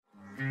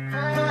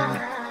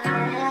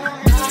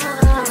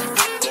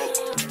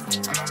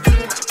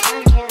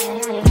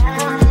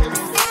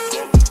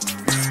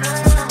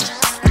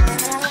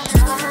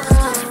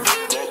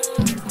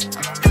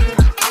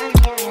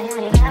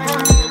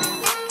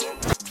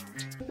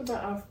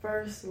about our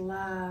first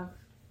live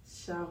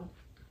show.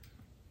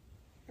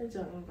 That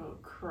junk gonna go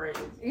crazy.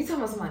 You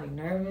talking about somebody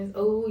nervous?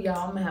 Oh,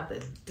 y'all, I'm gonna have to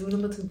do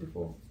number 2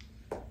 before.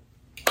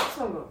 It's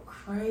gonna go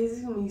crazy.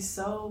 It's gonna be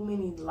so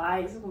many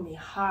lights. It's gonna be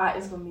hot.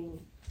 It's gonna be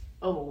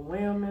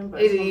overwhelming,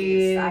 but it's gonna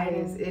be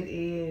exciting. It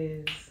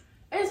is.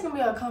 And it's gonna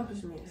be an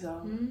accomplishment,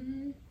 so.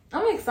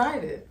 I'm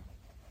excited.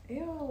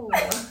 Ew.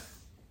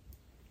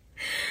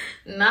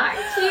 Not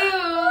cute.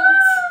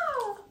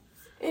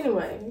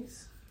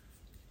 Anyways.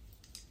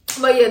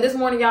 But yeah, this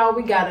morning, y'all,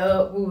 we got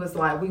up. We was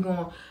like, we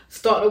gonna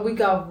start the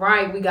week off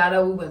right. We got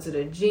up. We went to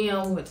the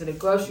gym. We went to the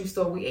grocery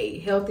store. We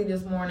ate healthy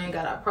this morning.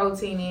 Got our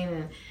protein in,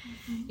 and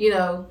you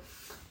know,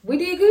 we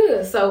did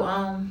good.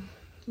 So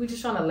we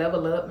just trying to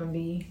level up and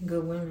be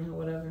good women or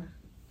whatever.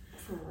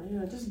 For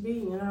real, just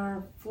be in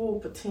our full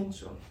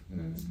potential.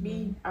 Just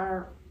be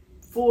our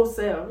full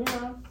self. You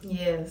know.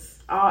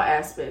 Yes. All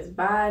aspects,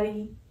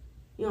 body.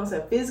 You know what I'm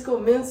saying? Physical,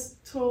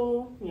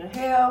 mental, your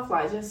health,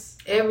 like just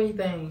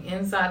everything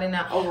inside and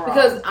out. Overall.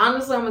 Because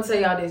honestly, I'm gonna tell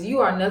y'all this: you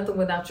are nothing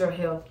without your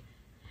health.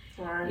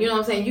 Right. You know what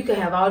I'm saying? You can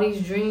have all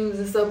these dreams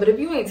and stuff, but if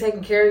you ain't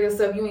taking care of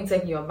yourself, you ain't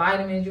taking your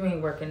vitamins, you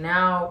ain't working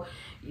out.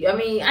 I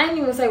mean, I ain't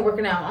even say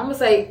working out. I'm gonna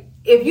say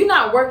if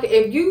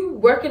you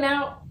working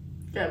out,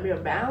 gotta be a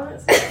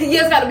balance.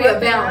 Yeah, it's gotta be a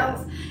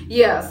balance.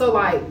 Yeah, so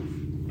like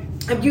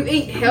if you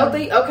eat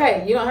healthy,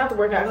 okay, you don't have to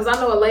work out. Because I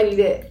know a lady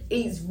that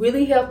eats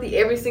really healthy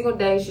every single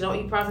day. She don't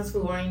eat processed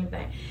food or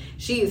anything.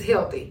 She is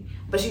healthy,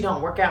 but she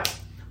don't work out.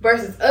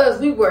 Versus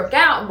us, we work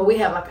out, but we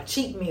have like a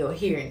cheat meal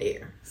here and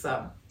there.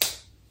 So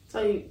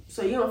you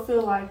don't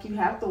feel like you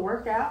have to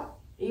work out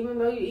even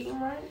though you're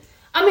eating right?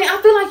 I mean,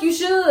 I feel like you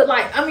should.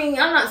 Like, I mean,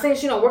 I'm not saying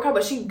she don't work out,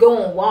 but she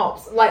go on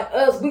walks. Like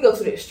us, we go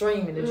to the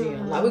extreme in the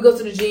gym. Like, we go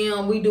to the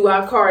gym, we do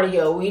our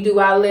cardio, we do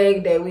our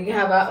leg day, we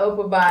have our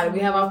upper body, we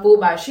have our full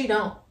body. She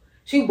don't.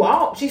 She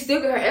walks. She still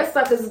get her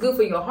exercise because it's good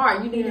for your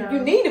heart. You need to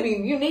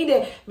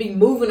be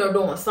moving or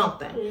doing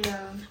something.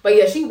 Yeah. But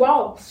yeah, she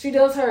walks. She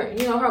does her,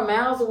 her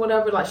miles or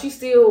whatever. Like, she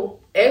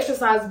still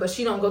exercises, but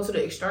she don't go to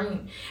the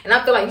extreme. And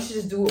I feel like you should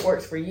just do what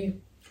works for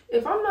you.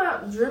 If I'm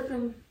not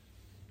dripping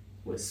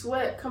with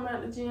sweat coming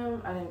out the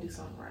gym, I didn't do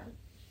something right.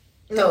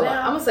 No,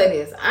 I'm going to say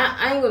this.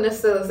 I ain't going to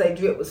necessarily say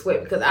drip with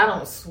sweat because I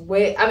don't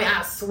sweat. I mean,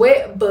 I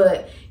sweat,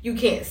 but you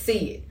can't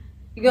see it.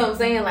 You know what I'm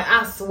saying? Like,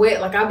 I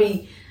sweat. Like,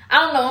 I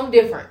don't know, I'm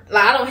different.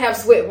 Like, I don't have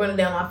sweat running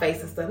down my face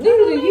and stuff.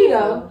 Neither do you,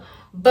 though.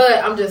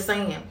 But I'm just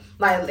saying,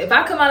 like, if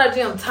I come out of the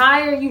gym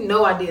tired,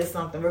 I did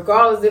something,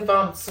 regardless if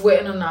I'm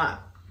sweating or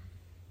not.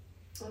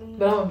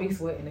 But I'm gonna be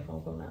sweating if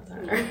I'm coming out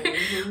tired.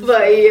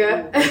 But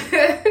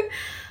yeah.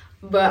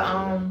 But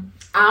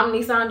I'm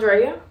Nisa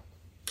Andrea.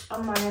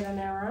 I'm Maya De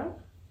Niro.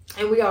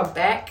 And we are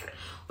back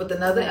with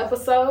another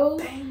episode.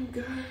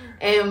 Banger.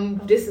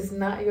 And this is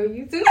not your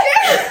YouTube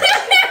channel.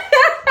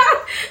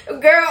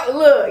 Girl,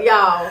 look,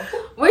 y'all.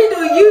 We do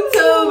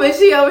YouTube and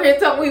she over here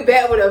talking we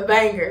back with a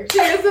banger. She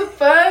is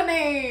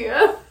funny.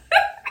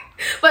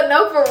 But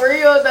no, for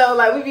real though,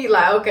 like we be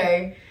like,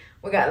 okay,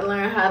 we got to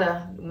learn how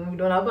to, when we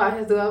doing our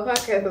podcast, do our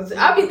podcast. Cause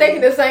I be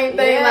thinking the same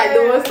thing, like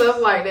doing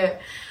stuff like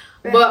that.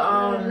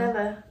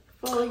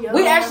 But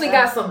we actually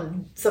got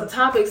some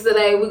topics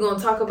today. We're gonna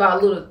talk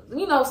about a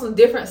little, some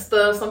different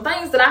stuff, some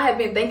things that I have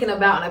been thinking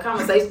about in a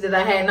conversation that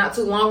I had not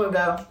too long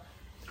ago.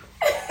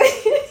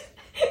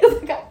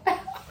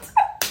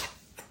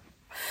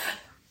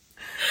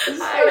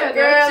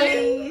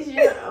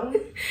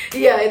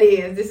 Yeah, it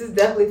is. This is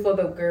definitely for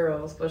the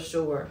girls for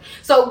sure.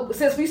 So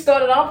since we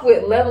started off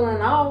with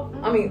leveling up.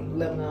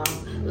 Lord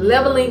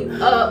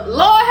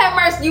have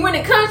mercy, you in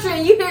the country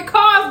and you hear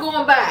cars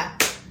going by.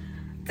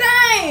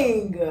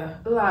 Dang.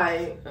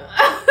 Like,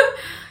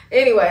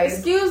 anyways,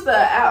 excuse the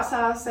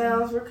outside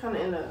sounds. We're kind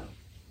of in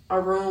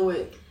a room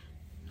with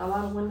a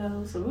lot of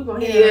windows, so we're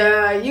gonna hear.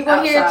 Yeah, you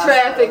gonna hear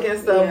traffic and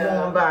stuff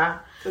going by.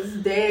 It's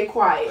dead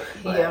quiet.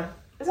 Yeah.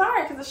 It's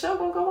alright because the show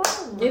gonna go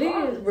on. It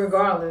is,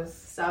 regardless.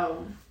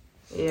 So,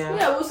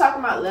 yeah, we was talking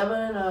about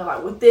leveling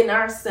like within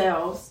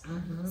ourselves.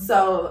 Mm-hmm.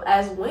 So,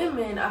 as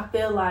women, I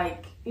feel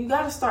like you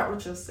got to start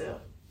with yourself.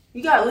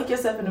 You got to look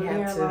yourself in the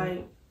mirror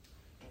like,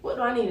 what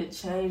do I need to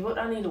change? What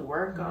do I need to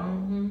work on?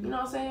 Mm-hmm. You know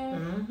what I'm saying?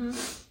 Mm-hmm.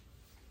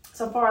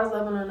 So far as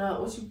leveling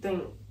up, what you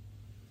think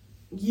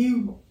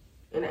you,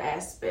 in the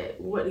aspect,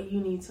 what do you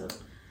need to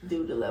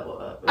do to level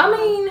up? I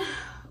mean,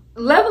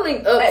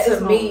 leveling up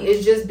to me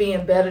is just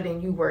being better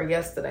than you were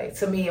yesterday,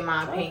 to me, in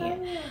my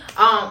opinion. Okay.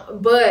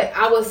 But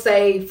I would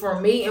say for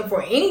me and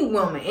for any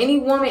woman,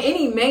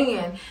 any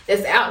man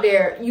that's out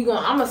there, I'm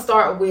gonna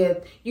start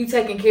with you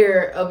taking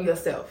care of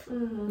yourself,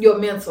 your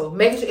mental.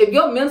 Making sure if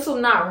your mental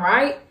not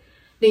right,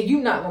 then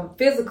you're not gonna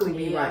physically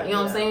be right. You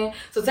know what I'm saying?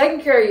 So taking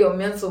care of your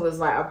mental is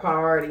like a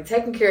priority.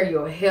 Taking care of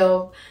your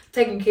health,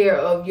 taking care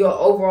of your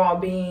overall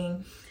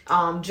being.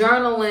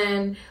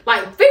 Journaling,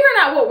 like figuring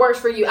out what works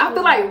for you. I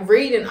feel like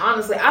reading,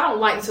 honestly, I don't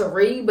like to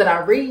read, but I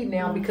read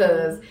now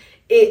because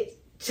it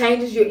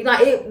changes your,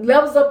 it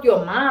levels up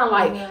your mind.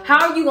 Like,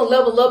 how are you gonna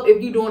level up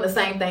if you're doing the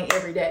same thing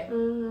every day?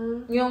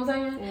 You know what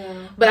I'm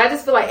saying? But I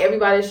just feel like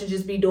everybody should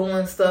just be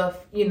doing stuff,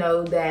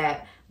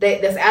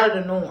 that's out of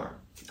the norm.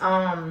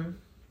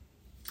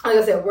 like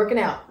I said, working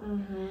out,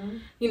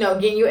 you know,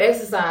 getting your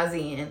exercise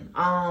in,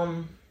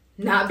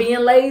 not being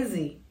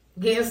lazy,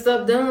 getting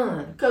stuff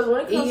done. Because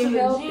when it comes to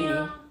the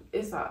gym,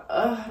 it's like,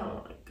 I don't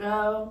want to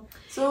go.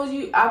 As soon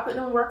as I put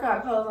them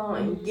workout clothes on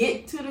and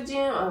get to the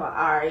gym, I'm like,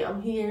 all right,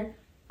 I'm here.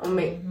 I'm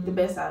going to make the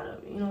best out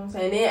of it. You know what I'm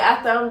saying? Then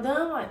after I'm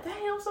done, I'm like,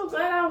 dang, I'm so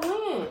glad I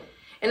went.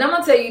 And I'm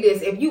going to tell you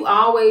this. If you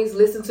always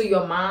listen to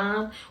your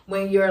mind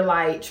when you're,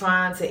 like,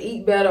 trying to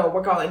eat better or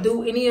work out and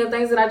do any of the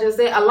things that I just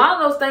said, a lot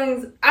of those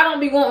things I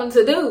don't be wanting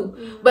to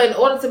do. But in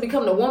order to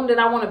become the woman that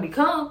I want to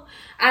become,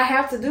 I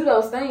have to do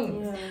those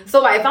things. Yeah.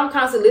 So, like, if I'm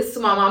constantly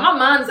listening to my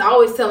mind is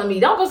always telling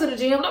me, don't go to the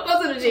gym, don't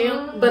go to the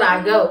gym. But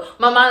I go.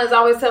 My mind is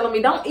always telling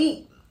me, don't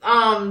eat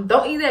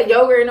that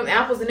yogurt and them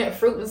apples and that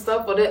fruit and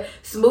stuff or that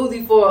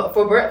smoothie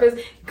for breakfast.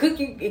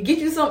 Get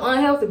you something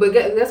unhealthy. But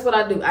that's what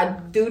I do. I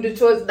do the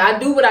choice. I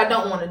do what I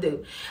don't want to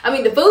do. I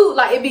mean, the food,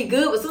 like, it be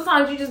good, but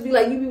sometimes you just be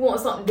like, you be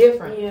wanting something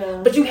different.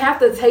 Yeah. But you have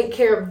to take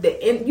care of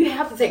you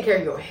have to take care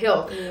of your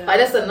health. Yeah. Like,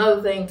 that's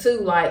another thing too.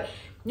 Like,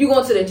 you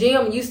going to the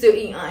gym and you still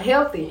eat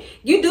unhealthy.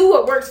 You do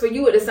what works for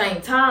you at the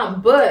same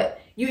time,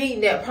 but you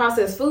eating that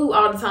processed food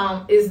all the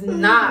time is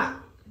not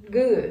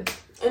good.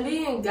 And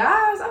then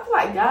guys, I feel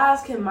like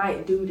guys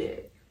might do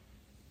that.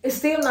 It's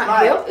still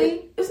not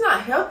healthy. It's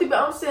not healthy, but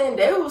I'm saying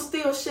they will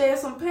still shed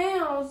some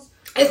pounds.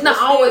 It's not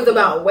always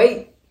about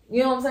weight.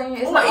 You know what I'm saying?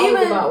 It's not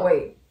always about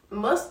weight.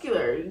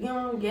 Muscular, you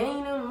know,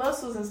 gaining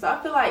muscles and stuff.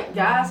 I feel like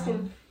guys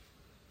can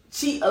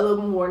cheat a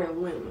little more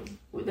than women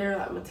with their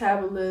like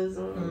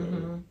metabolism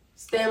and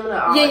stamina.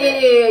 All that.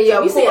 Yeah.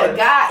 So you see a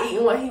guy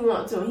eating what he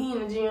wants to, and he in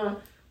the gym.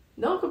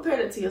 Don't compare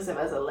it to yourself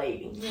as a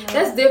lady. You know?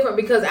 That's different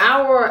because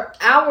our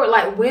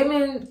like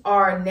women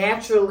are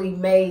naturally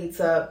made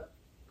to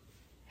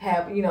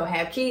have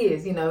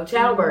kids,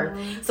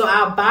 childbirth. So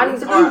our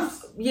bodies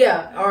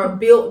are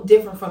built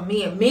different from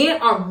men.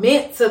 Men are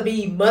meant to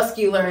be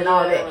muscular and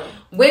all that.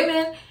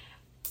 Women,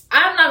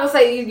 I'm not gonna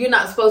say you're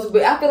not supposed to,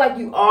 but I feel like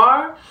you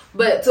are,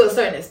 but to a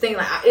certain extent.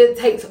 Like it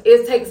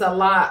takes a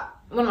lot.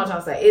 What am I trying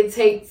to say? It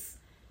takes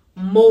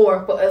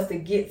more for us to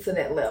get to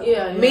that level.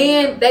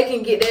 Men, they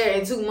can get there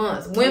in 2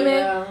 months.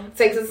 Women,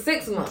 takes us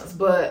 6 months,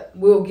 but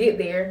we'll get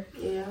there.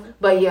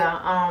 But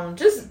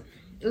just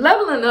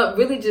leveling up,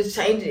 really just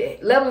changing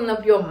it. Leveling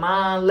up your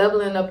mind,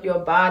 leveling up your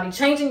body,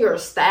 changing your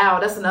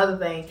style. That's another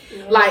thing.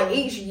 Like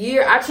each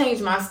year I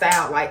change my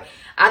style. Like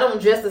I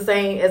don't dress the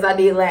same as I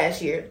did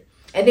last year.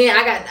 And then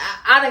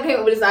I done came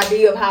up with this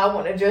idea of how I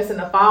want to dress in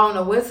the fall and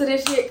the winter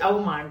this year. Oh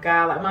my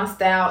God, like my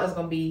style is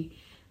gonna be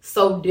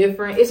so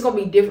different. It's gonna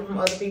be different from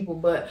other people,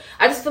 but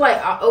I just feel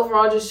like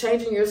overall just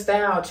changing your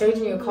style,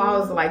 changing your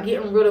closet, like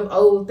getting rid of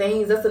old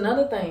things. That's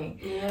another thing.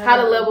 How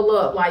to level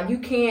up. Like you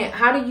can't.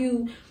 How do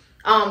you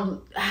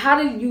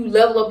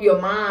level up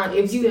your mind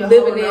if you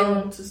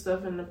living to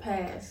stuff in the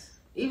past?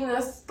 Even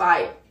that's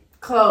like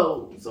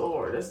clothes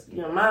or that's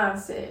your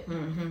mindset.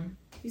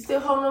 You still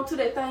holding on to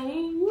that thing.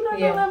 You not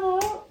gonna level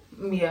up.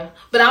 Yeah,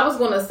 but I was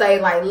gonna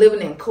say like living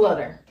in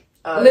clutter.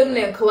 Living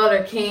in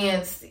clutter can,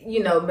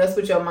 mess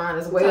with your mind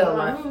as well.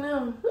 I'm talking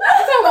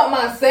about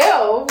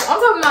myself. I'm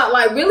talking about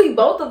like really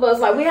both of us.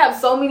 Like we have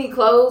so many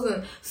clothes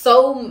and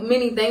so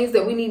many things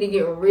that we need to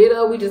get rid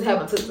of. We just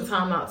haven't took the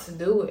time out to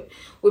do it.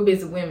 We're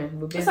busy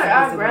women. It's like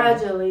I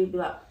gradually be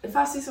like, if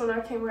I see something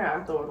I can't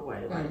wear, I throw it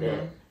away like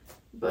that.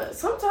 But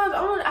sometimes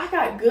I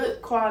got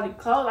good quality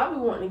clothes. I be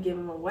wanting to give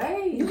them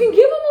away. You can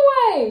give them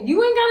away.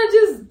 You ain't gotta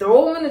just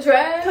throw them in the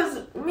trash.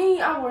 Cause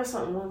me, I wear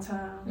something one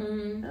time. I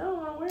don't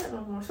want to wear it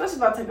no more. Especially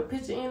if I take a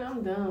picture in,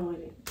 I'm done with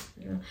it.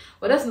 Yeah.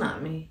 Well, that's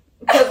not me.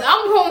 Cause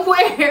I'm gonna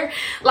wear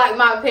like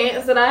my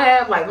pants that I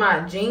have, like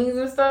my jeans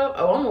and stuff.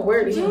 Oh, I'm gonna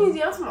wear these jeans.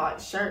 Yeah, I'm talking about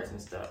like shirts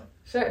and stuff.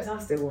 Shirts, I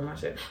still wear my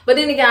shirt. But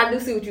then again, I do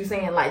see what you're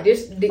saying. Like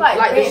this,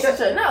 like this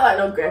shirt, not like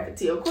no graphic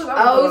tee. Of course,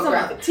 I'm no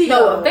graphic tee.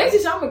 No, fancy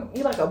shirt.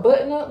 You like a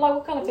button up? Like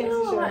what kind of fancy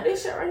shirt? Like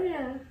this shirt right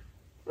here.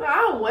 Well,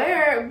 I'll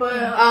wear it, but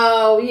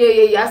oh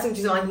yeah. I see what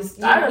you're saying.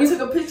 Like I took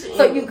a picture,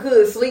 so you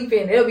could sleep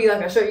in. It'll be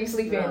like a shirt you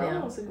sleep in now. I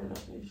don't sleep in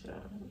this shirt.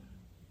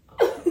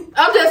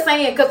 I'm just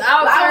saying because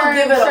I'll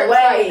give it away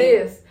like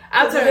this.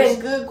 I'll turn it in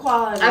good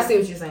quality. I see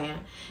what you're saying.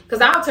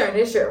 Because I'll turn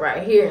this shirt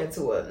right here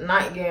into a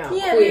nightgown.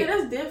 Yeah,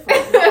 that's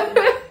different.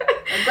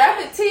 A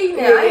graphic tee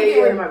now. I ain't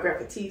wearing my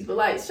graphic tees, but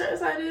like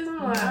shirts like this,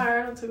 I'm like, all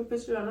right, I took a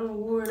picture, I don't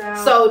wore it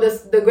out. So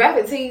the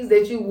graphic tees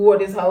that you wore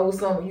this whole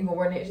summer, you gonna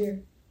wear next year?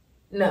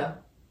 No.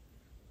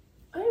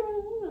 I ain't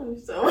really know.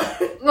 So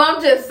well,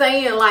 I'm just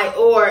saying, like,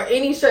 or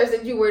any shirts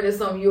that you wear this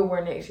summer, you'll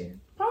wear next year.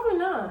 Probably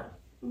not.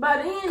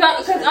 By then,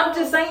 because I'm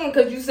just saying,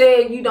 because you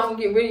said you don't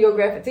get rid of your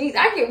graphic tees.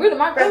 I get rid of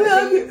my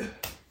graphic tees.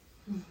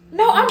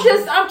 No, I'm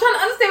trying to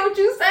understand what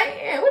you're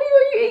saying. What are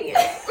you eating?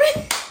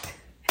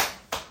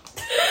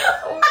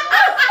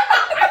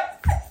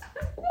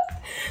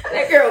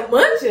 That girl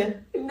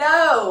munching.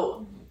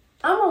 No,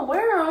 I'm gonna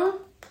wear them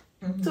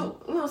to, you know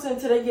what I'm saying,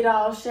 till they get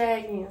all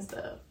shaggy and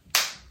stuff.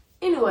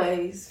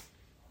 Anyways,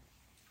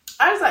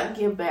 I just like to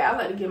give back. I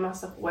like to give my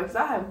stuff away because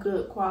I have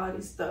good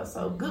quality stuff.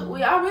 So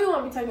good. I really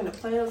want to be taking the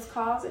players'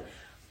 closet,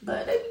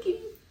 but they be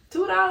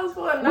 $2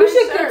 for a nice We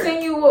should shirt.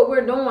 continue what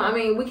we're doing. I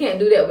mean, we can't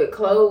do that with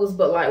clothes,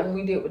 but like when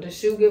we did with the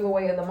shoe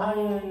giveaway of the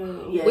mall,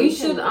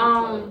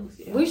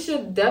 we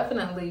should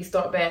definitely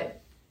start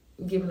back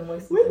giving away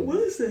some things. What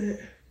was that?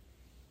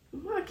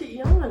 I keep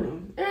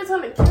yawning. Every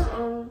time it came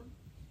on.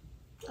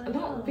 I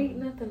don't beat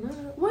nothing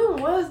up.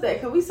 When was that?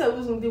 Because we said we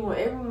was going to do one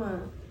every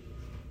month.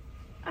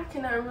 I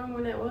cannot remember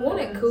when that was.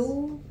 Wasn't it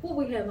cool? What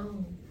we had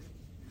on?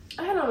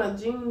 I had on a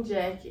jean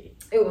jacket.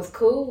 It was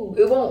cool.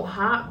 It won't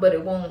hot, but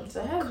it won't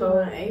so I had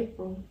cold. In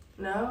April.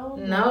 No,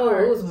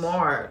 it was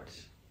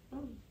March.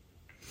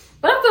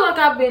 But I feel like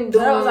I've been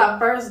doing... That was our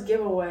first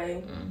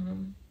giveaway.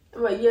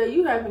 But yeah,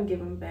 you haven't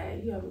given back.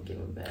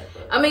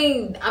 But... I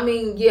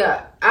mean,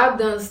 yeah, I've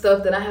done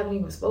stuff that I haven't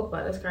even spoke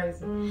about. That's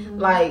crazy.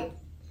 Like,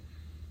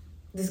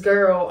 this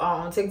girl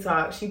on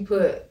TikTok, she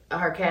put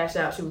her cash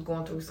out. She was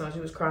going through something.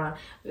 She was crying.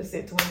 Just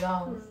said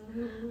 $20.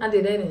 I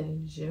did that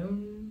in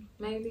June,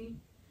 maybe.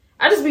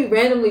 I just be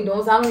randomly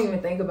doing, so I don't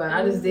even think about it.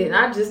 I just did. And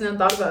I just never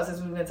thought about it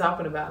since we've been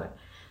talking about it.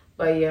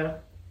 But yeah.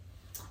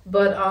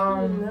 But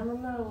you never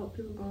know what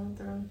people going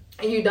through.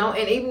 And you don't.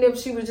 And even if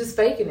she was just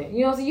faking it,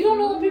 you know, so you don't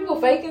know when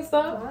people faking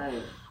stuff. Right.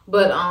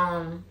 But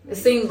it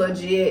seemed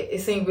legit.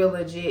 It seemed real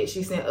legit.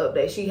 She sent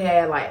updates. She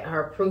had like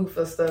her proof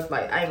of stuff.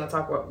 Like I ain't gonna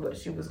talk about what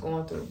she was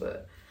going through,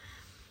 but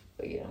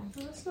yeah.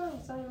 That's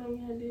not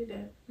saying you did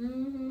that.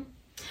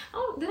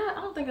 I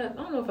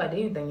don't know if I did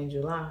anything in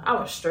July. I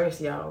was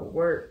stressed, y'all, at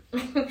work.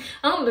 I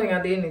don't think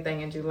I did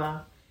anything in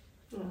July.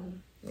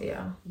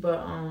 Yeah,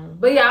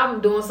 but yeah,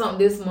 I'm doing something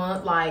this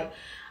month. Like,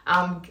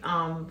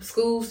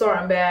 school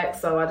starting back,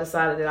 so I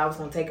decided that I was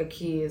gonna take a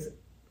kids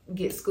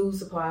get school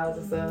supplies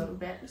and stuff.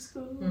 Back to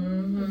school,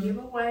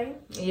 giveaway.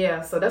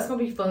 Yeah, so that's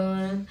gonna be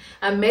fun.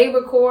 I may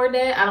record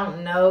that. I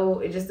don't know.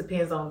 It just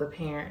depends on the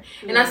parent.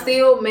 And I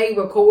still may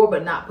record,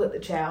 but not put the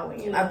child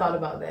in. I thought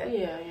about that.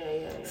 Yeah.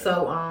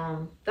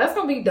 So that's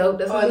gonna be dope.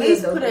 That's or gonna at be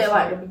least put it at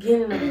like the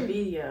beginning of the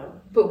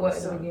video. Put what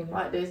at the beginning?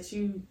 Like that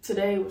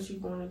today what you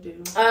gonna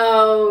do.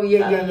 Oh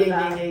yeah.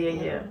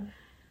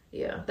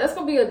 Yeah, that's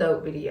gonna be a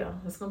dope video.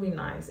 It's gonna be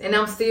nice. And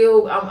I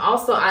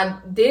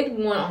did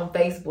one on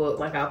Facebook.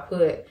 Like I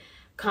put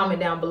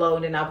comment down below,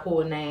 and then I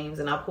pull names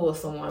and I pull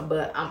someone.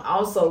 But I'm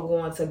also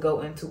going to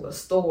go into a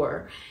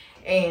store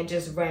and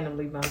just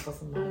randomly run for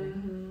some money.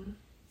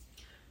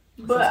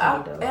 But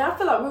I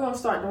feel like we're gonna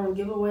start doing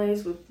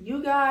giveaways with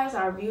you guys,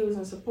 our viewers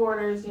and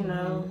supporters. You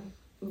know,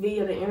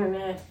 via the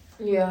internet.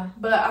 Yeah.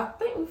 But I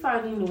think we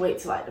finally need to wait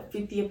till like the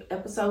 50th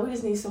episode. We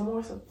just need some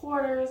more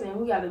supporters, and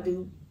we got to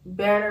do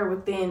better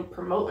within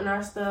promoting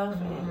our stuff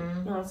and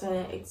you know what I'm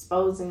saying,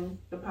 exposing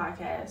the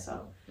podcast.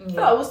 So I feel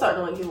like we'll start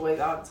doing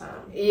giveaways all the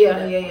time.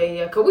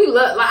 Yeah. Cause we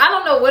love, like, I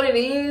don't know what it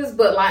is,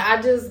 but like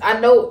I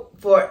know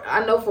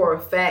for a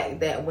fact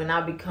that when I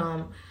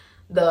become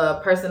the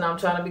person I'm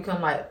trying to become,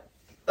 like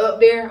up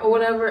there or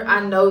whatever,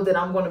 I know that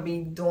I'm going to be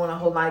doing a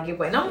whole lot of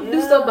giveaway. And I'm going to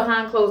do stuff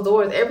behind closed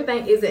doors.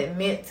 Everything isn't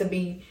meant to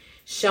be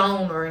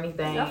shown or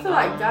anything. I feel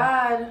like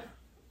God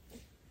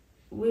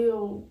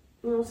will,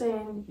 you know what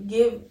I'm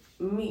saying,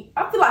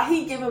 I feel like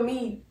he giving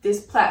me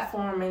this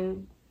platform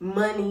and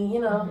money,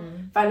 you know,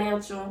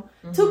 financial,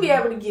 to be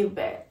able to give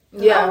back.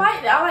 Yeah. I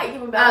like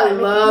giving back. I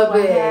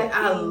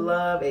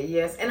love it,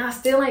 yes. And I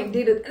still ain't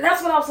did it.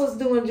 That's what I was supposed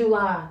to do in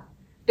July.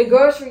 The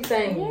grocery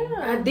thing.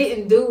 Yeah. I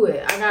didn't do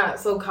it. I got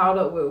so caught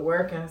up with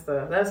work and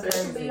stuff. That's crazy.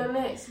 That should be your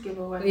next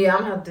giveaway. Yeah, I'm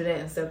going to have to do that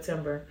in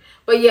September.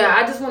 But yeah,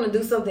 I just want to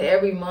do something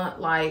every month,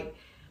 like,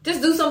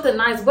 just do something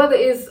nice, whether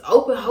it's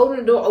holding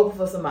the door open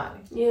for somebody.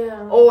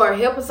 Yeah. Or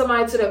helping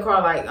somebody to their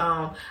car. Like,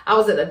 I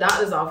was at the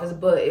doctor's office,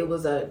 but it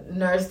was a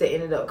nurse that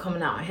ended up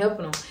coming out and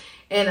helping them.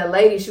 And a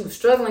lady, she was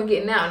struggling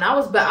getting out. And I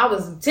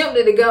was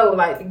tempted to go,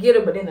 like, to get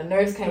her, but then the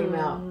nurse came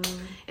out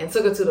and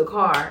took her to the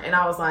car. And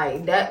I was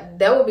like, that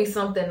would be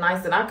something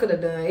nice that I could have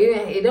done.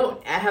 It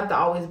don't have to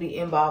always be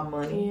involved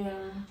money. Yeah.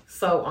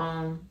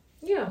 So,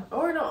 yeah.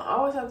 Or it don't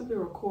always have to be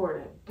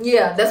recorded.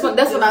 Yeah, that's what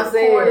I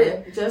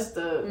said. Just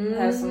to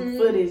have some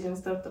footage and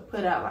stuff to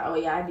put out. Like, oh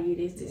yeah, I did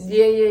this.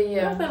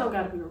 Yeah. That don't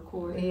got to be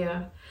recorded.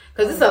 Yeah.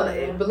 Because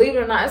believe it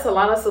or not, it's a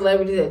lot of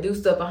celebrities that do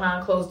stuff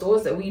behind closed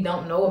doors that we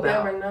don't know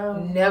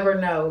about.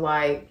 Never know.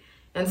 Like,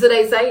 until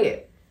they say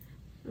it.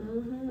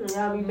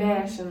 Y'all be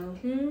bashing them.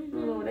 You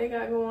know what they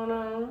got going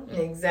on.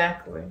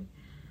 Exactly.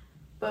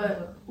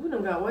 But we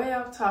done got way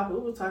off topic.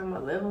 We were talking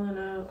about leveling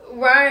up.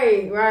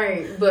 Right.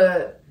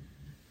 But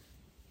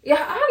yeah,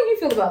 how do you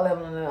feel about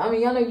leveling up? I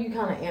mean, I know you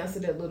kind of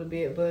answered it a little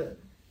bit, but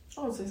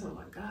I want to say something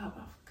like God,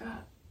 but I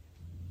forgot.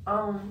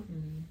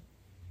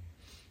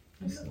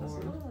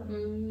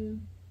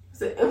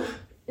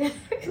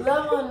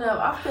 Leveling up.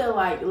 I feel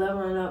like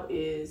leveling up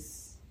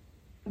is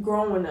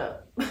growing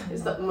up.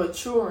 It's like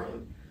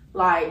maturing.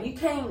 Like, you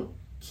can't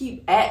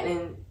keep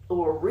acting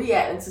or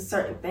reacting to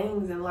certain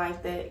things in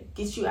life that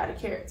gets you out of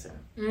character.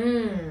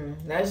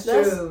 That's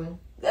true.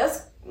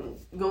 That's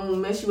gonna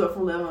mess you up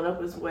from leveling up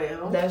as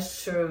well.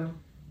 That's true.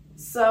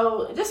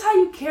 So just how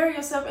you carry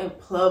yourself in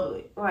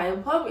public. Like,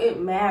 in public, it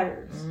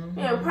matters.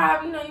 Yeah, in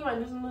private, you know, you might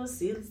do some little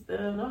silly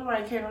stuff.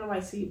 Nobody care, nobody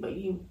see but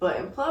you.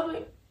 But in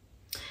public,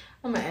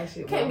 I'm gonna ask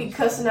you. Can't be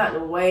cussing out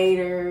the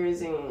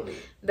waiters and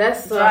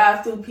that's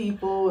drive through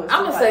people.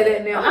 I'm gonna say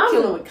that now. I'm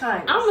killing with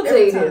kindness. I'm gonna tell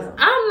you this.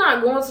 I'm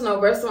not going to no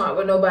restaurant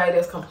with nobody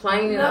that's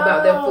complaining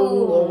about their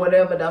food or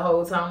whatever the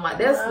whole time. Like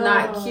that's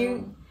not cute,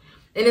 and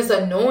it's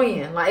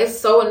annoying. Like it's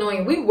so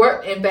annoying. We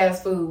worked in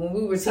fast food when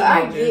we were teenagers,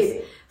 I get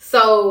it.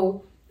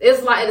 So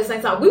it's like at the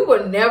same time we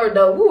were never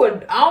though. We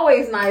were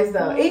always nice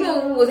though. Even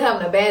when we was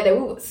having a bad day,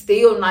 we were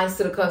still nice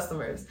to the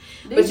customers.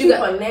 These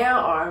people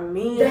now are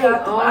mean. They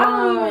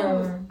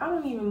are. I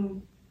don't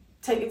even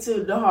take it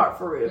to the heart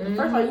for real. First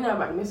of all, you're not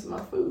about to mess with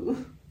my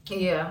food.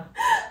 Yeah.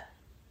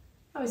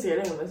 I was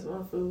scared they gonna mess with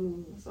my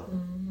food. So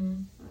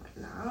I'm like,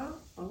 nah,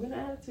 I'm gonna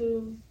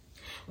attitude.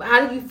 But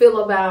how do you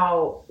feel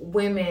about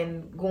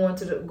women going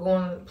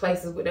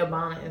places with their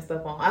bonnet and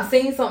stuff on? I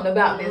seen something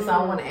about this, so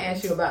I want to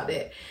ask you about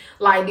that.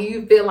 Like, do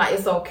you feel like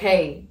it's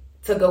okay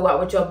to go out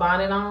with your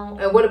bonnet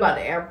on? And what about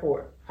the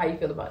airport? How you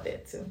feel about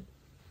that too?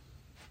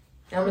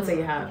 I'm gonna tell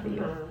you how I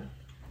feel.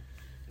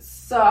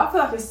 So I feel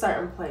like it's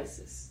certain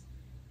places.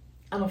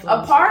 I don't feel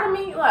a part of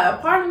me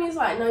is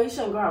like, no, you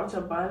shouldn't go out with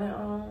your bonnet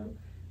on.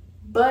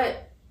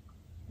 But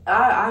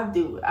I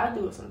do it. I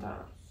do it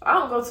sometimes. I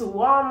don't go to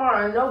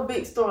Walmart or no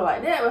big store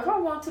like that. But if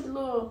I'm going to the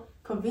little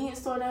convenience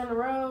store down the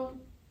road,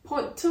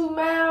 0.2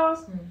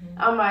 miles,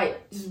 I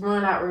might just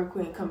run out real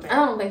quick and come back. I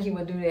don't think you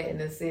would do that in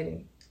the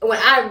city. When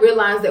I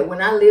realized that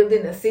when I lived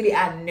in the city,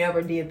 I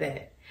never did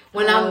that.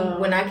 When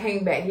I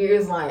came back here,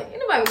 it's like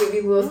anybody can get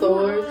these little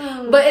stores,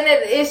 but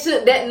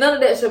none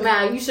of that should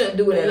matter. You shouldn't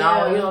do it at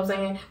all. You know what I'm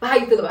saying? But how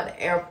you feel about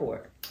the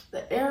airport?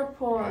 The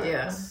airport,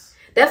 yeah.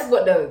 That's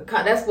what they were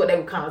kind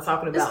of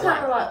talking about. It's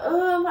kind of like,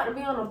 I'm about to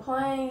be on a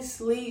plane,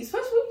 sleep.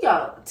 Especially when you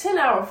got a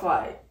 10-hour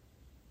flight.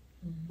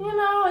 You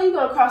know, you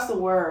go across the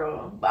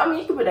world. But I mean,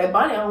 you can put that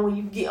bonnet on when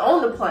you get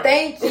on the plane.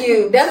 Thank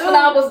you. That's what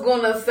I was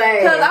gonna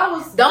say.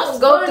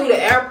 Don't go through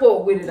the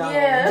airport with it on.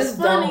 Yeah, it's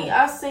funny.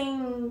 I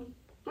seen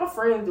my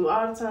friends do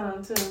all the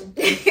time too.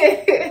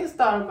 Just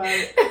thought about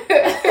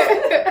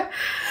it.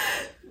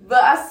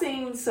 But I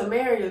seen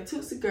Samaria,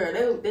 Tootsie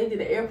Girl. They did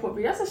the airport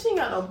video. I said she ain't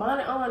got no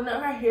bonnet on,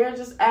 nothing. Her hair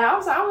just out. I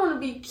was like, I want to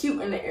be cute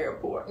in the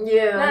airport.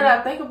 Yeah. Now that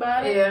I think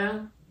about it.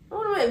 Yeah. I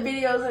want to make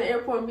videos in the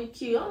airport and be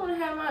cute. I want to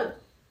have my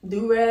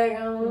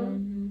do-rag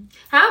on.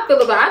 How I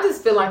feel about it, I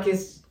just feel like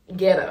it's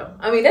ghetto.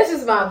 I mean, that's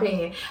just my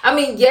opinion. I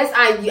mean, yes,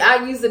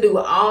 I used to do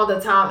it all the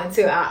time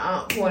until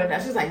I pointed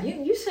out. She was like,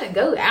 you shouldn't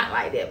go out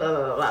like that, blah,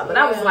 blah, blah. But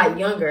I was like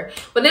younger.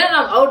 But now that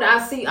I'm older,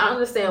 I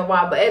understand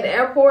why. But at the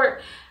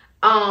airport,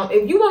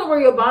 if you want to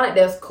wear your bonnet,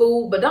 that's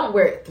cool, but don't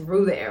wear it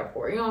through the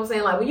airport. You know what I'm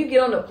saying? Like when you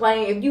get on the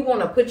plane, if you want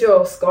to put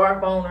your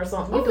scarf on or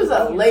something. If it's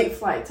a late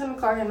flight, 10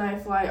 o'clock at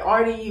night flight,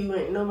 RDU,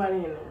 ain't nobody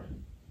in there.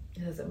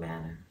 It doesn't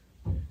matter.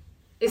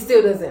 It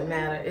still doesn't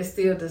matter. It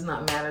still does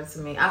not matter to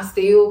me. I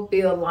still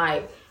feel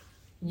like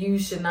you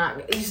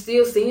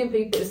still seeing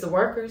people. It's the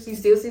workers. You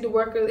still see the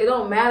workers. It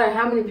don't matter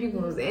how many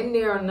people is in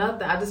there or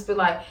nothing. I just feel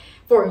like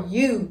for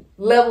you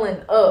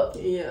leveling up.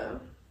 Yeah.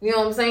 You know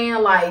what I'm saying?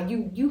 Like,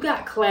 you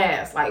got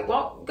class. Like,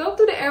 go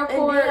through the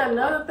airport. And then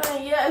another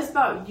thing, it's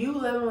about you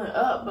leveling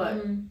up.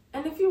 But and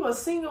if you're a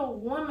single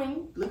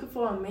woman looking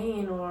for a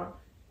man or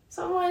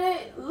something like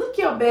that, look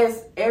your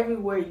best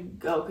everywhere you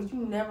go. Because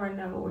you never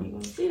know where you're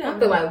going to see that. I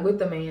feel like with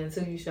the man,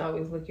 too, you should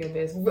always look your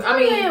best.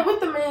 Yeah, with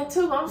the man,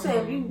 too. I'm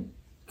saying if you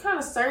kind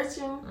of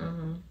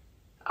searching,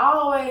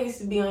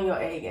 always be on your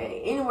A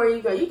game. Anywhere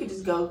you go, you could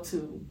just go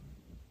to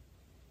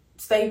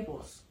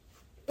Staples.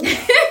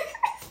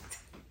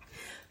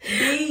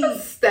 Be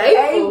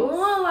Staples.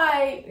 A1,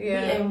 like, be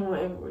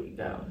A1 everywhere you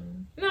go.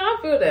 No, I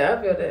feel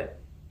that.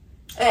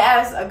 And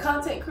as a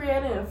content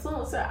creator and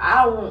influencer,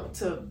 I want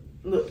to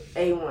look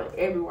A1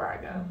 everywhere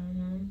I go.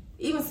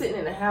 Even sitting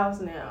in the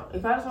house now.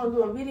 If I just want to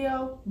do a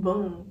video,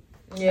 boom.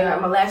 Yeah. I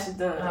got my lashes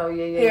done. Oh,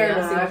 yeah. Hair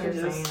done. I can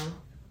just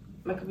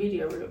make a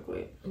video real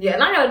quick. Yeah,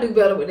 and I got to do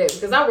better with that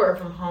because I work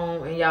from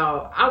home and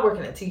y'all, I work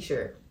in a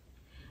t-shirt.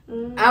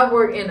 I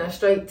work in a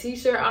straight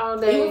t-shirt all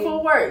day. Even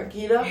for work,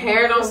 get up.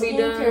 Hair don't be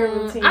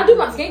done. I do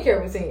my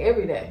skincare routine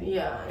every day.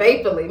 Yeah,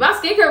 faithfully. My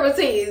skincare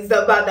routine is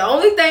about the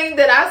only thing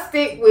that I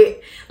stick with.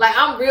 Like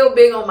I'm real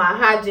big on my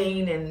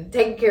hygiene and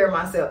taking care of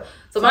myself.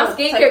 So my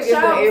skincare gets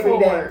done every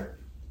day.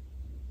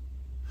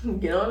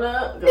 Get on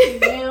up, go to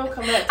the gym,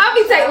 come back.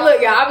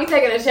 I'll be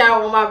taking a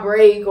shower on my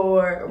break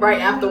or right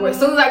afterwards.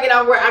 As soon as I get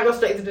out of work, I go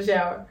straight to the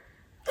shower.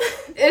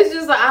 It's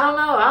just like I don't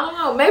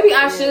know. Maybe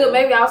I should.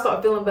 Maybe I'll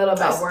start feeling better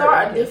about work.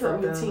 Start a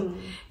different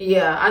routine.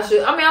 Yeah, I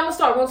should. I mean, I'm gonna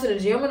start going to the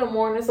gym in the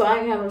morning, so I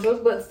ain't have no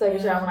choice but to take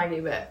a shower when I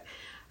get back.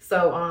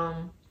 So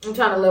I'm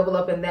trying to level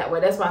up in that way.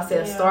 That's why I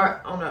said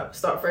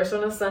start fresh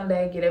on a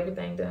Sunday, get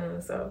everything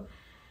done. So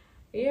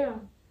yeah.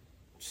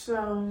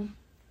 So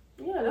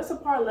yeah, that's a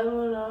part of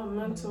leveling up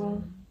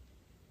mental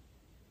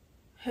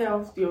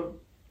health, your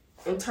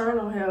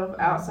internal health,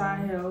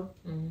 outside health,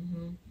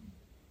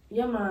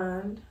 your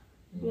mind.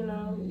 You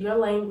know, your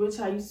language,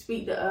 how you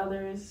speak to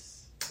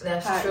others.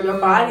 That's true. Your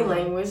body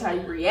language, how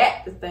you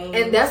react to things.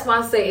 And that's why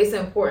I say it's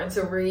important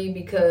to read,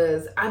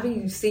 because I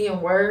be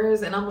seeing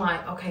words and I'm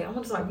like, okay, I'm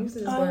gonna start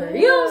using this word.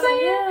 You know what I'm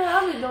saying? Yeah,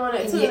 I be doing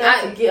that too. Yeah,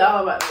 I forget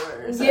all about the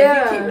words. So if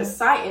you keep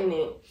reciting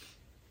it,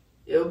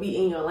 it'll be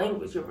in your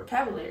language, your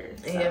vocabulary.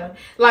 So. Yeah.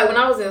 Like when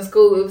I was in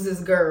school, it was this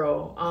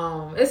girl.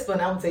 It's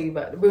funny, I'm gonna tell you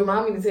about it.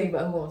 Remind me to tell you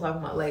about who I'm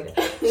talking about later.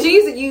 She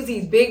used to use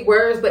these big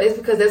words, but it's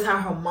because that's how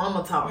her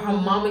mama taught. Her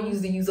mama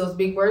used to use those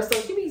big words. So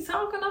she be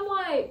talking, I'm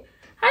like,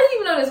 how do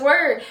you even know this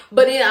word?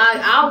 But then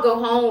I'll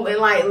go home and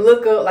like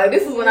look up. Like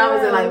this is when I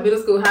was in like middle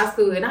school, high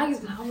school, and I'm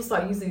gonna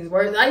start using these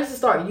words. I used to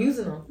start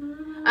using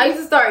them. I used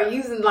to start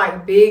using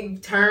like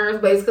big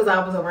terms, but it's because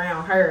I was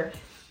around her.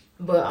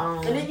 But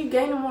and then you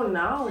gain more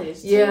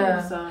knowledge too,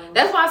 yeah, so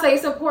that's why I say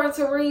it's important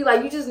to read.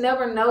 Like you just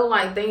never know,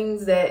 like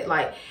things that,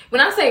 like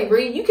when I say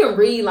read, you can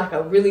read like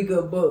a really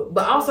good book,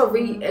 but also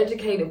read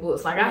educated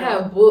books. Like I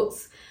have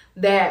books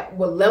that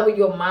will level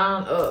your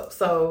mind up.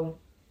 So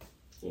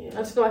I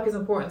just feel like it's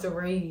important to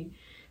read.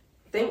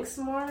 Think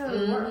smarter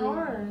and work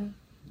harder.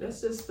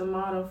 That's just the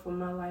motto for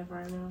my life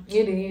right now.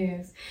 It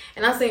is.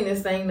 And I seen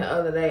this thing the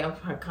other day. I'm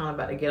kind of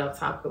about to get off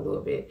topic a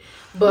little bit.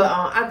 But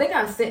I think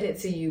I sent it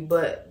to you.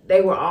 But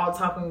they were all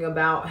talking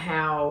about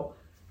how,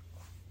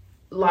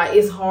 like,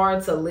 it's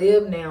hard to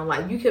live now.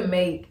 Like, you can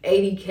make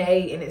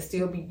 $80K and you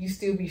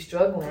still be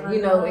struggling,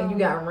 you know, and you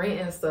got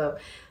rent and stuff.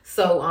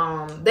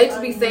 So they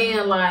just be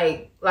saying,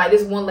 like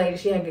this one lady,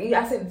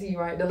 I sent it to you,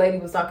 right? The lady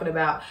was talking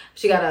about,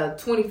 she got a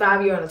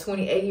 25-year-old and a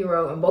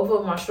 28-year-old, and both of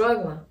them are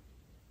struggling.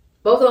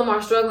 Both of them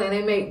are struggling, and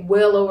they make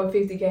well over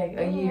 $50K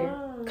a year.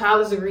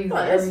 College degrees and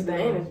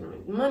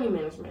everything. Money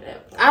management.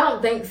 I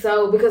don't think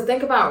so, because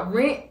think about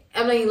rent.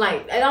 I mean,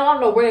 like, I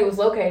don't know where they was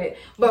located,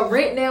 but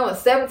rent now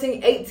is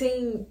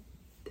 $1,800,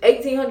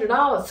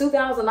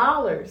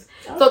 $2,000.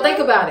 So think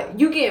about it.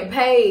 You getting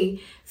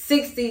paid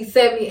 $60,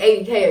 $70,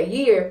 $80K a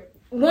year.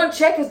 One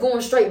check is going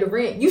straight to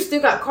rent. You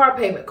still got car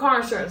payment, car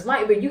insurance,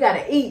 light bill. You got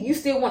to eat. You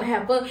still want to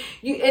have fun.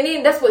 And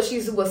then that's what she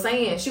was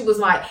saying. She was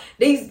like,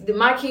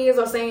 my kids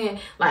are saying,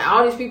 like,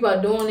 all these people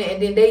are doing it,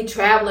 and then they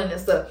traveling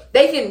and stuff.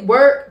 They can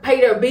work,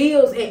 pay their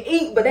bills, and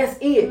eat, but that's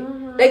it.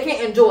 Mm-hmm. They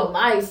can't enjoy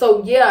life.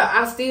 So yeah,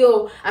 I see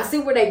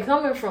where they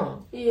coming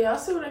from. Yeah, I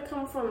see where they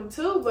coming from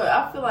too. But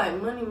I feel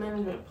like money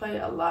management play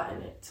a lot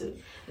in it too.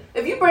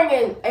 If you bring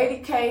in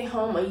 $80K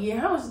home a year,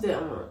 how much is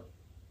that a month?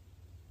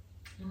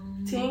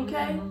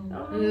 $10K?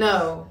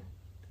 No.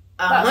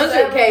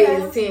 100K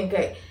is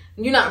 $10K.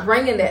 You're not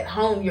bringing that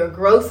home. You're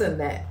grossing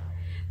that.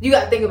 You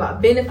got to think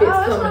about benefits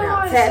coming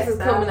out, taxes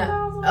coming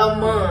out a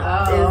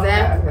month.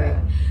 Exactly. Okay.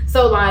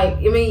 So, like,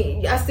 I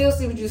mean, I still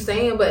see what you're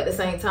saying, but at the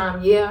same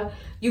time, yeah,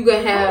 you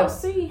can have. I don't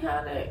see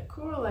how that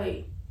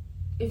correlate.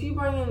 If you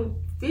bring in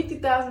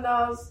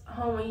 $50,000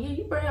 home a year,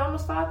 you bring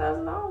almost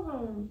 $5,000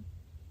 home.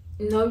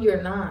 No,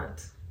 you're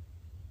not.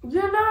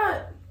 You're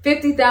not.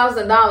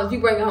 $50,000, you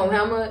bring it home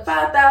how much?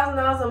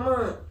 $5,000 a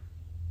month.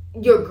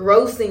 You're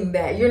grossing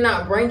that. You're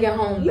not bringing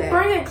home that. You're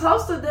bringing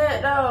close to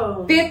that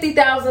though. $50,000,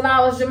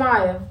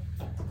 Jemiah.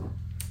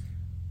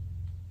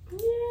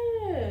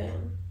 Yeah.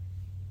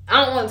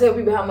 I don't want to tell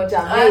people how much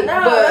I make,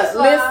 but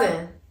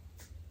listen.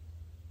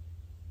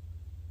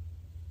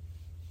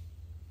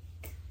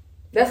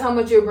 That's how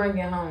much you're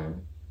bringing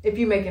home. If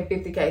you're making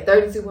 $50K,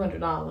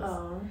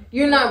 $3,200.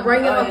 You're not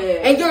bringing home,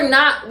 and you're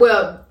not,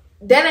 well,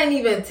 that ain't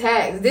even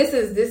tax. This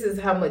is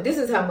how much it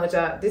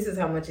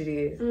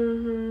is.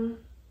 Mm-hmm.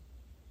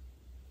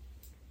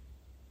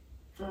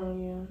 Oh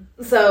yeah.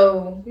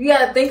 So you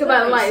gotta think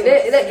about it like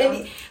that.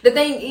 And the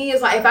thing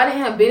is, like, if I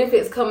didn't have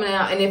benefits coming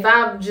out, and if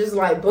I just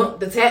like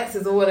bumped the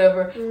taxes or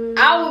whatever,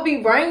 I would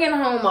be bringing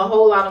home a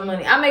whole lot of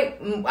money. I make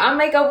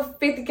over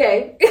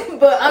 $50K,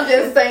 but I'm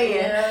just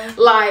saying,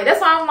 like, that's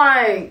why I'm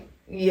like,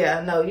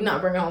 yeah, no, you're not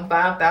bringing home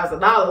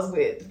 $5,000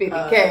 with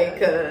 $50K,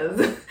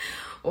 because.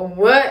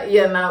 What?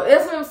 Yeah, no.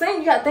 That's what I'm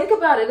saying. You gotta think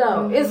about it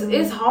though. Mm-hmm.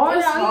 It's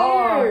hard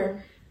out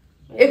here.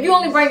 If you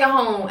only bring it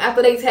home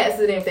after they tax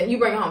it and everything, you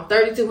bring home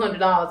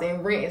 $3,200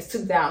 and rent is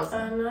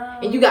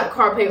 $2,000, and you got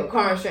car payment,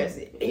 car insurance.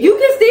 You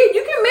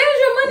can manage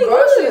your money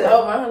good.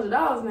 Over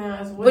 $100 now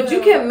as well. But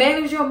you can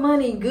manage your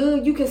money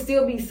good. You can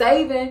still be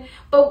saving,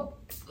 but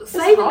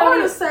saving it's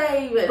hard to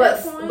save at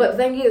that point. But the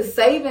thing is,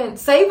 saving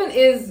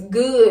is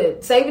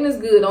good. Saving is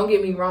good. Don't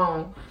get me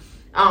wrong.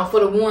 For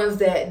the ones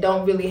that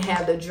don't really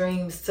have the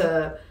dreams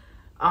to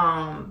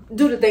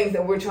do the things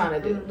that we're trying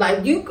to do. Mm-hmm.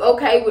 Like, you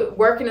okay with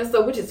working and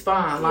stuff, which is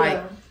fine.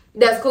 Like,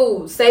 that's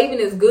cool. Saving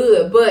is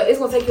good, but it's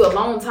going to take you a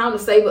long time to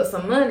save up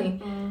some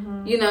money,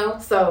 you know?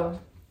 So,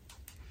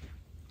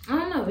 I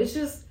don't know. It's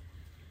just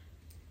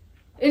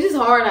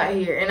hard out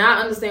here. And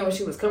I understand where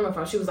she was coming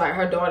from. She was like,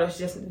 her daughter's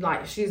just,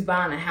 like, she's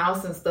buying a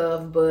house and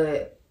stuff,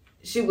 but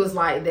she was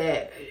like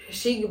that.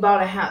 She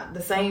bought a house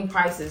the same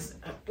prices.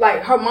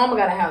 Like, her mama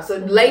got a house. So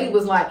the lady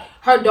was like,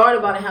 her daughter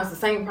bought a house the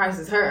same price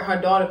as her.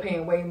 Her daughter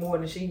paying way more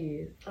than she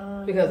is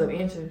because of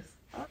interest.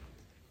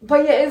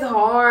 But yeah, it's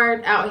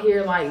hard out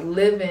here, like,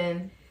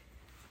 living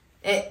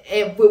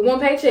and with one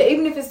paycheck,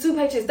 even if it's two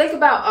paychecks. Think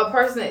about a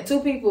person,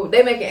 two people,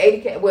 they making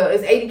 $80K. Well,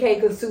 it's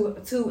 $80K because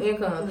two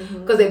incomes,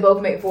 because they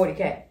both make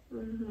 $40K.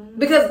 Mm-hmm.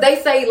 Because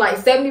they say like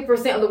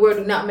 70% of the world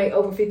do not make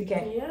over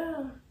 50K.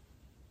 Yeah.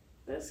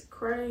 That's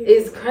crazy.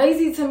 It's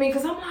crazy to me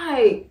because I'm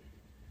like,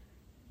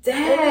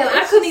 damn,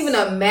 I couldn't even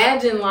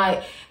imagine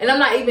like, and I'm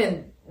not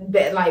even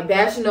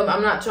bashing them.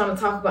 I'm not trying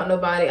to talk about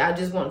nobody. I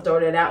just want to throw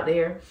that out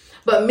there.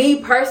 But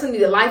me personally,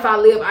 the life I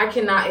live, I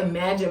cannot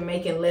imagine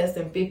making less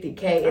than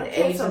 50K at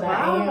the age that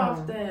I am.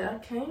 Off that. I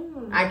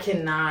can't. I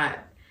cannot.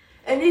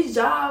 And these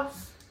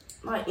jobs,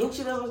 like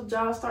entry level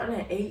jobs, starting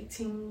at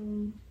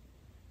 18.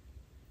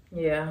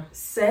 Yeah.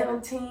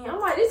 17. I'm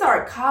like, these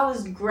are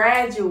college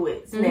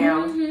graduates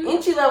now.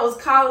 Entry level's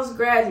college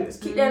graduates.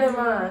 Keep that in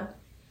mind.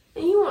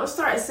 And you want to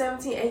start at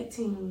 17,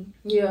 18.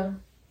 Yeah.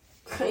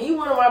 You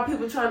wonder why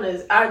people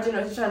our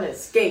generation trying to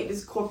escape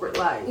this corporate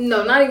life.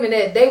 No, not even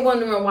that. They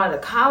wondering why the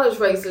college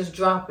rates is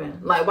dropping.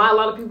 Like, why a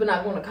lot of people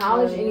not going to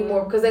college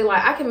anymore. Because they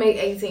like, I can make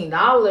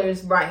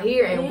 $18 right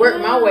here and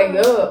work my way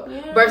up.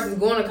 Versus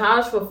going to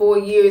college for 4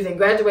 years and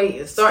graduate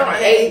and starting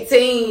at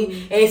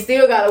 18 and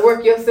still got to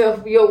work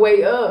your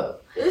way up.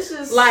 It's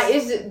just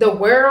like, the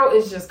world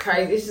is just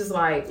crazy. It's just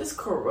like, it's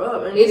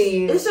corrupt. And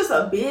it's just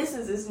a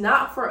business. It's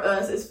not for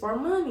us. It's for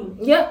money.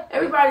 Yeah.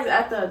 Everybody's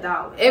after a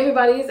dollar.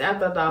 Everybody is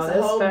after a dollar. It's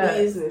a whole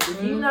business.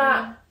 If you're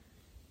not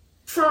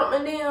Trump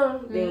and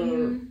them,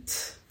 then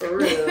for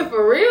real.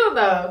 For real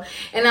though.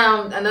 And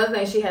another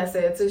thing she had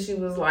said too, she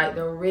was like,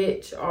 the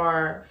rich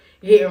are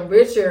getting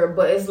richer,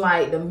 but it's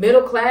like the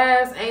middle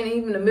class ain't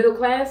even the middle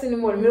class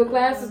anymore. The middle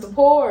class is the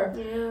poor.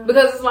 Yeah.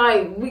 Because it's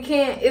like,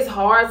 it's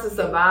hard to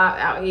survive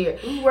out here.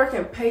 We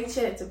working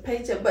paycheck to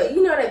paycheck. But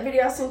you know that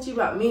video I sent you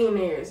about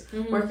millionaires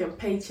working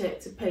paycheck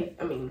to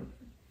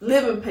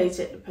living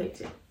paycheck to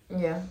paycheck.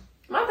 Yeah.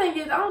 My thing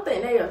is, I don't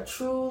think they are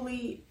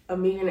truly a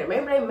millionaire.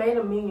 Maybe they made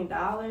 $1 million,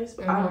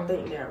 but I don't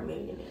think they're a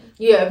millionaire.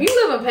 Yeah, if you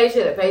live in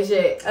paycheck to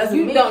paycheck, as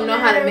you don't know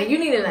how to make, you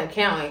need an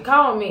accountant.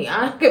 Call me.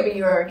 I could be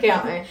your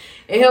accountant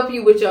and help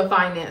you with your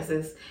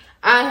finances.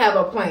 I have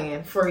a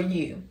plan for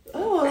you.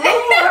 Oh, Lord.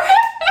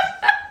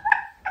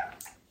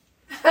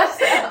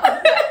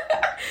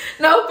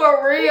 No,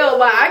 for real.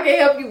 Like, I can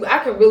help you. I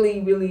can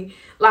really, really,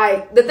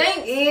 like, the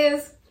thing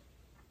is,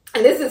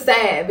 and this is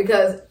sad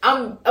because so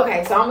I'm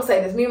going to say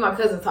this. Me and my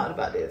cousin talked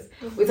about this.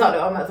 I'm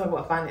not talking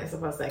about finance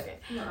for a second.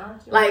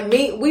 Like,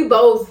 we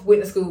both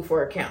went to school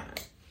for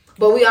accounting.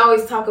 But we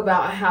always talk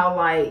about how,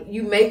 like,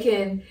 you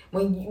making,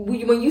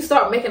 when you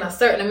start making a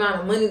certain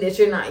amount of money that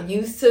you're not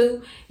used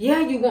to,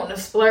 you want to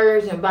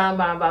splurge and buy.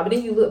 But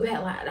then you look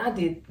back like, I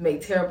did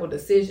make terrible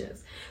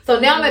decisions. So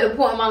now I'm at the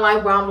point in my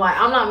life where I'm like,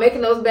 I'm not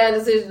making those bad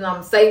decisions.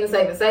 I'm saving.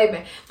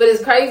 But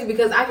it's crazy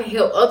because I can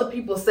help other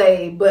people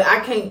save, but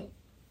I can't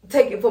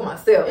take it for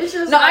myself.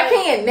 I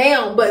can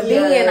now, but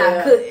then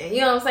I couldn't.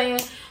 You know what I'm saying?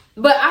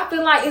 But I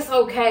feel like it's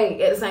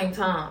okay at the same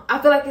time. I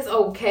feel like it's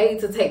okay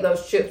to take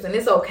those trips and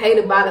it's okay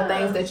to buy the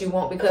things that you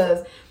want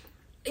because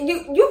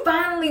you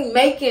finally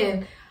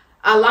making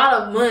a lot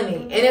of money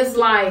and it's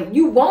like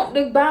you want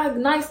to buy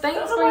nice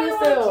things for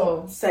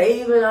yourself.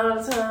 Saving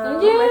all the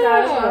time.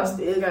 Yeah. I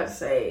still got to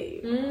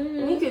save.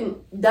 And you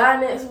can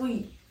die next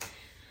week.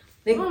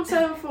 You know what I'm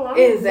saying? I'm going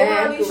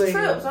on these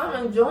trips.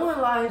 I'm enjoying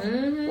life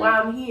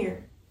while I'm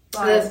here.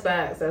 That's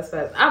facts.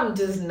 I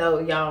just know,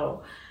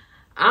 y'all.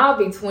 I'll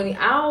be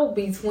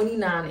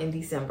 29 in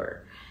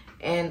December.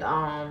 And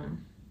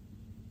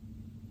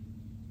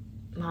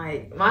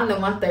like I know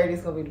my 30s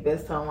is gonna be the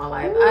best time of my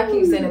life. Ooh. I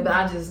keep saying it, but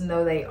I just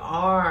know they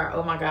are.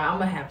 Oh my God, I'm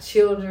gonna have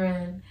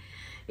children.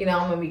 You know,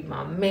 I'm gonna meet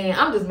my man.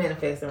 I'm just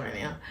manifesting right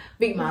now.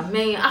 Meet my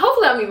man.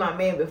 Hopefully I'll meet my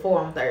man before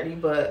I'm 30,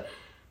 but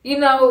you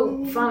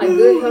know, find a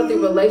good, healthy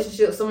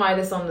relationship,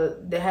 somebody that's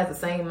that has the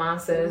same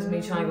mindset as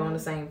me, trying to go on the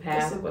same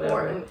path, or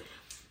whatever.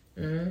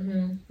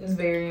 It's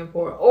very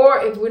important. Or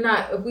if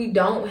we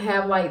don't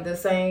have like the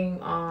same,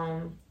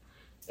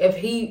 if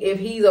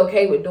he's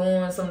okay with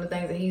doing some of the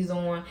things that he's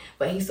doing,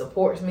 but he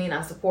supports me and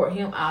I support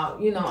him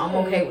out, you know, I'm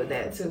okay with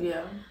that too.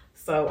 Yeah.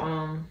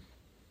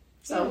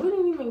 So we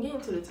didn't even get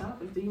into the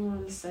topic. Do you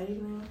want to save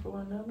them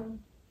for another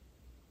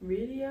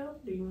video?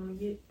 Do you want to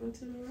get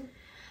into it?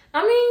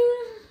 I mean,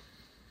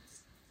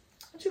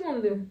 what you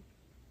want to do?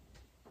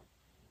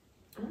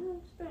 I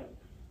don't think.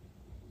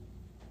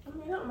 I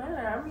mean, it don't matter.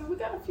 I mean, we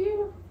got a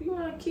few. If you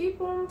want to keep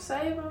them,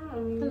 save them. I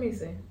mean, let me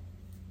see.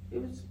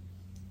 It was,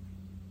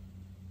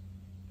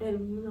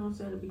 and you know what I'm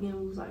saying, at the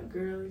beginning, it was like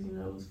girls, you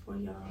know, it was for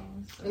y'all.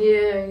 So.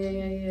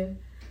 Yeah.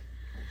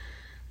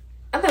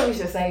 I think we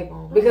should save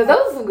them because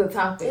those are some good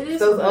topics. It is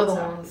those other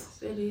ones.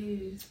 It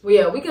is. Well,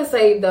 yeah, we can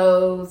save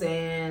those,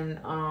 and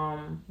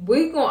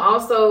we gonna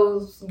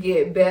also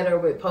get better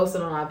with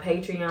posting on our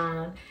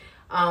Patreon.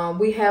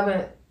 We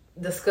haven't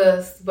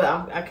discussed, but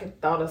I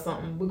thought of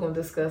something we're gonna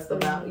discuss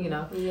about, you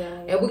know,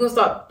 and we're gonna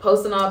start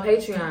posting on our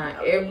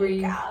Patreon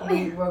every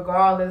week,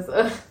 regardless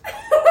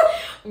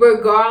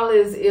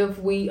if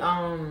we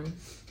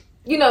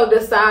you know,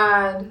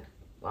 decide.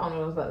 I don't know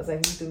what I was about to say.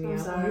 You threw me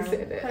out when you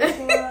said that.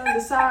 Patreon,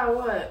 decide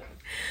what?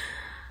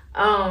 I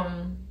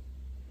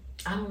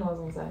don't know what I was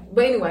gonna say,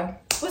 but anyway,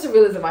 what's the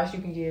realest advice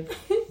you can give?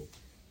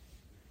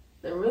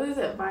 The realest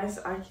advice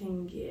I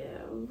can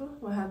give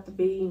would have to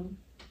be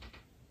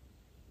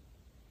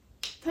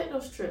take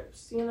those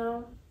trips, you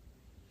know.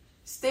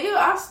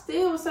 I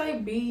still say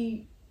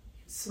be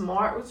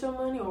smart with your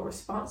money or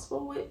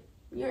responsible with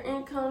your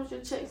incomes,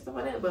 your checks, stuff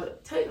like that.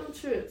 But take them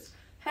trips.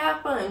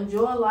 Have fun.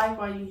 Enjoy life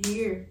while you're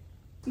here.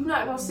 You're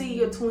not going to see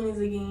your 20s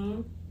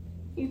again.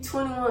 You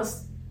 21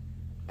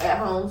 at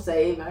home,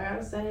 save. I got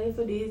to save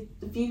for this,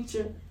 the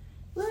future.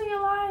 Live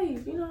your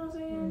life. You know what I'm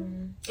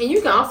saying? And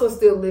you can also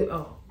still live.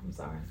 Oh, I'm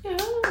sorry. Yeah.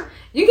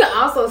 You can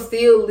also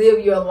still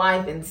live your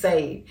life and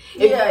save.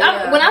 When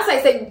I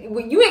say save,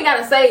 you ain't got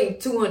to save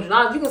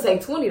 $200. You can save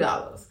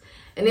 $20.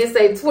 And then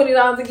save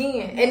 $20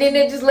 again. And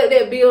then just let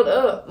that build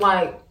up.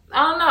 Like,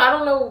 I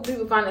don't know what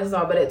people's finances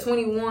are, but at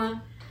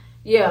 21,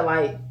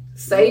 like,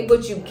 save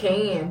what you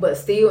can, but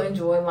still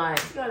enjoy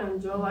life. You gotta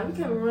enjoy life. You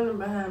can't be running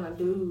behind a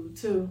dude,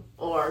 too.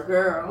 Or a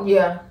girl.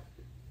 Yeah.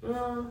 You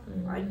know,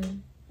 like,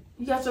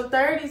 you got your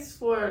 30s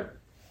for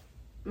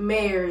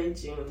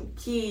marriage and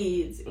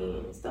kids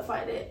and stuff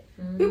like that.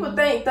 People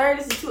think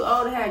 30s is too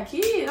old to have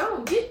kids. I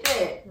don't get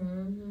that.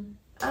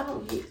 I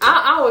don't get that.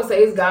 I always say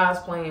it's God's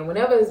plan.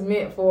 Whenever it's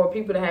meant for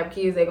people to have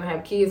kids, they're going to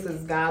have kids because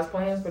it's God's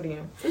plans for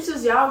them. It's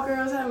just y'all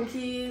girls having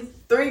kids.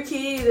 3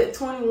 kids at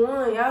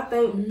 21. Y'all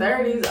think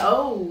 30 is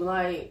old.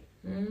 Like,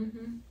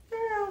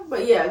 girl.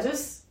 But yeah,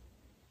 just,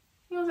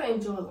 you know what I'm saying?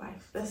 Enjoy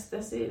life.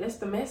 That's it. That's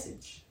the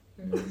message.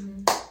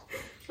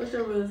 What's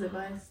your realest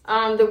advice?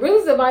 The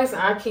realest advice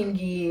I can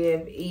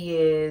give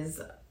is,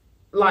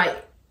 like,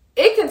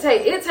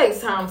 it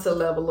takes time to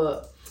level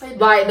up.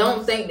 Like,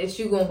 don't think that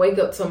you're going to wake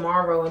up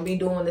tomorrow and be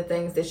doing the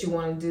things that you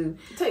want to do.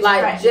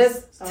 Like,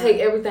 practice. Take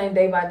everything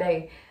day by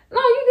day. No,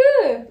 you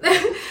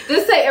good.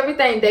 Just take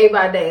everything day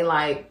by day.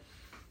 Like,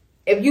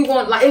 if you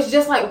want, like, it's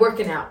just like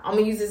working out. I'm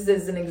going to use this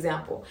as an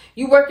example.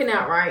 You working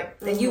out, right?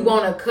 And you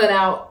want to cut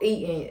out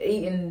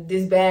eating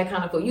this bad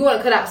kind of food. You want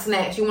to cut out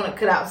snacks. You want to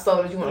cut out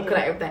sodas. You want to cut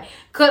out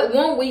everything.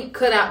 One week,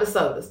 cut out the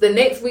sodas. The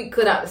next week,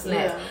 cut out the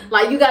snacks. Yeah.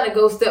 Like, you got to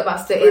go step by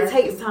step. It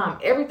takes time.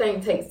 Everything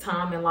takes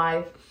time in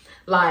life.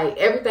 Like,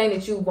 everything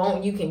that you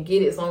want, you can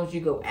get it as long as you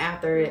go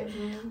after it.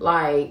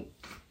 Like,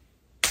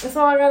 that's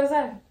all I got to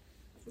say.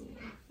 Yeah.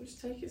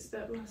 Just take it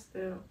step by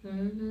step.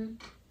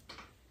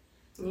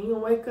 You're going to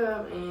wake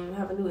up and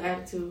have a new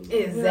attitude.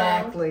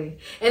 Exactly. You know?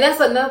 And that's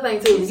another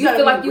thing, too. You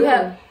feel like you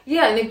have...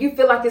 Yeah, and if you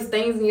feel like there's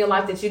things in your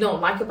life that you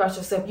don't like about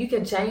yourself, you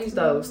can change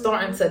those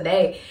starting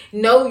today.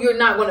 No, you're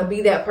not going to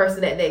be that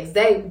person that next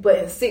day, but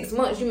in 6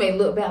 months, you may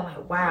look back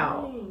like,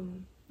 wow.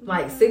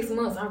 Like 6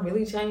 months, I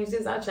really changed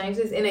this. I changed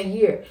this in a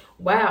year.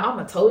 Wow, I'm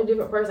a totally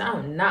different person.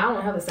 I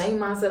don't have the same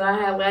mindset I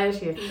had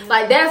last year.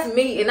 Like, that's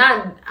me, and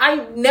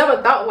I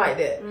never thought like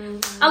that.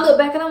 I look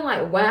back and I'm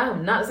like, wow,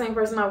 I'm not the same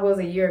person I was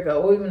a year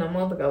ago or even a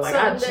month ago. Like,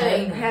 something I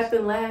changed. That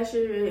happened last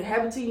year, it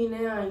happened to you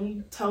now, and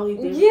you totally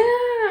different.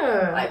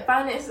 Yeah. Like,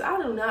 finances,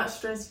 I do not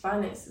stress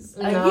finances.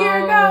 A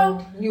year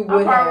ago, you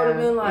would I probably would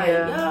have been like,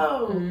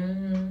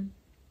 yo,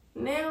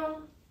 now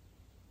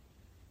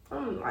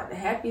I'm like the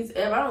happiest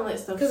ever. I don't let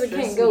stuff stress me out. Because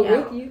it can't go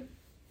with you.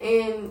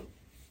 And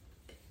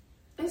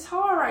it's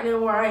hard right now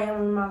where I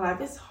am in my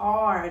life. It's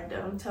hard,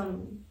 I'm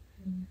telling you.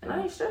 And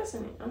I ain't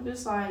stressing it. I'm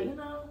just like, you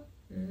know,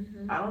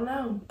 I don't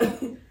know.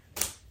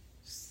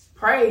 Just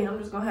pray. I'm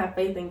just going to have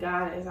faith in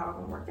God that it's all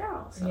going to work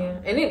out. So. Yeah,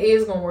 and it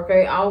is going to work out.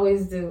 I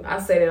always do. I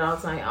say that all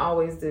the time. I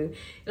always do.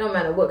 No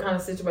matter what kind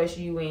of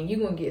situation you in, you're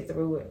going to get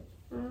through it.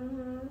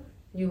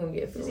 You're going to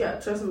get through it. You got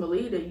to trust and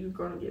believe that you're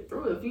going to get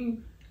through it. If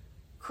you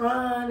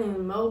crying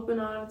and moping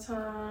all the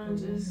time,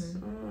 just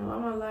why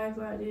my life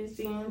like this,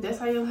 then that's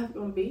how your life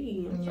gonna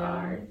be. I'm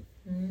sorry.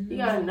 You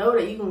gotta know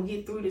that you're gonna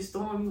get through the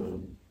storm, you're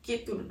gonna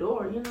get through the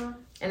door, you know.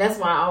 And that's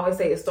why I always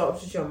say it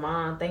starts with your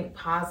mind. Think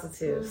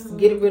positive.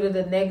 Get rid of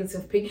the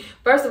negative people.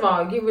 First of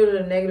all, get rid of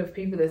the negative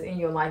people that's in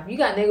your life. You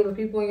got negative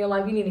people in your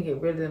life, you need to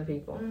get rid of them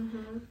people.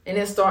 And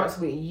it starts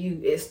with you.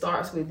 It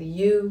starts with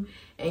you.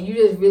 And you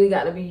just really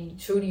got to be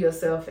true to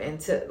yourself and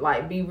to,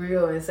 like, be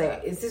real and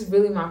say, is this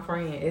really my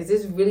friend? Is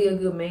this really a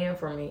good man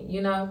for me?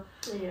 You know?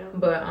 Yeah.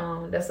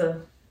 But that's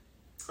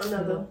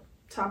another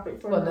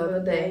topic for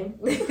another day.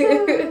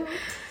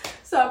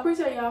 So I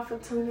appreciate y'all for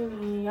tuning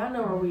in. Y'all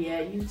know where we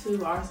at. YouTube,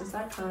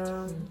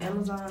 RSS.com,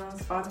 Amazon,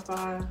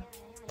 Spotify,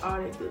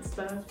 all that good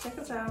stuff. Check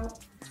us out.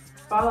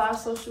 Follow our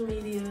social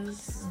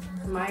medias.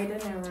 Maya De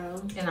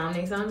Niro. And I'm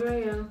Nick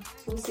Andrea.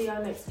 We'll see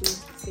y'all next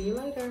week. See you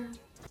later.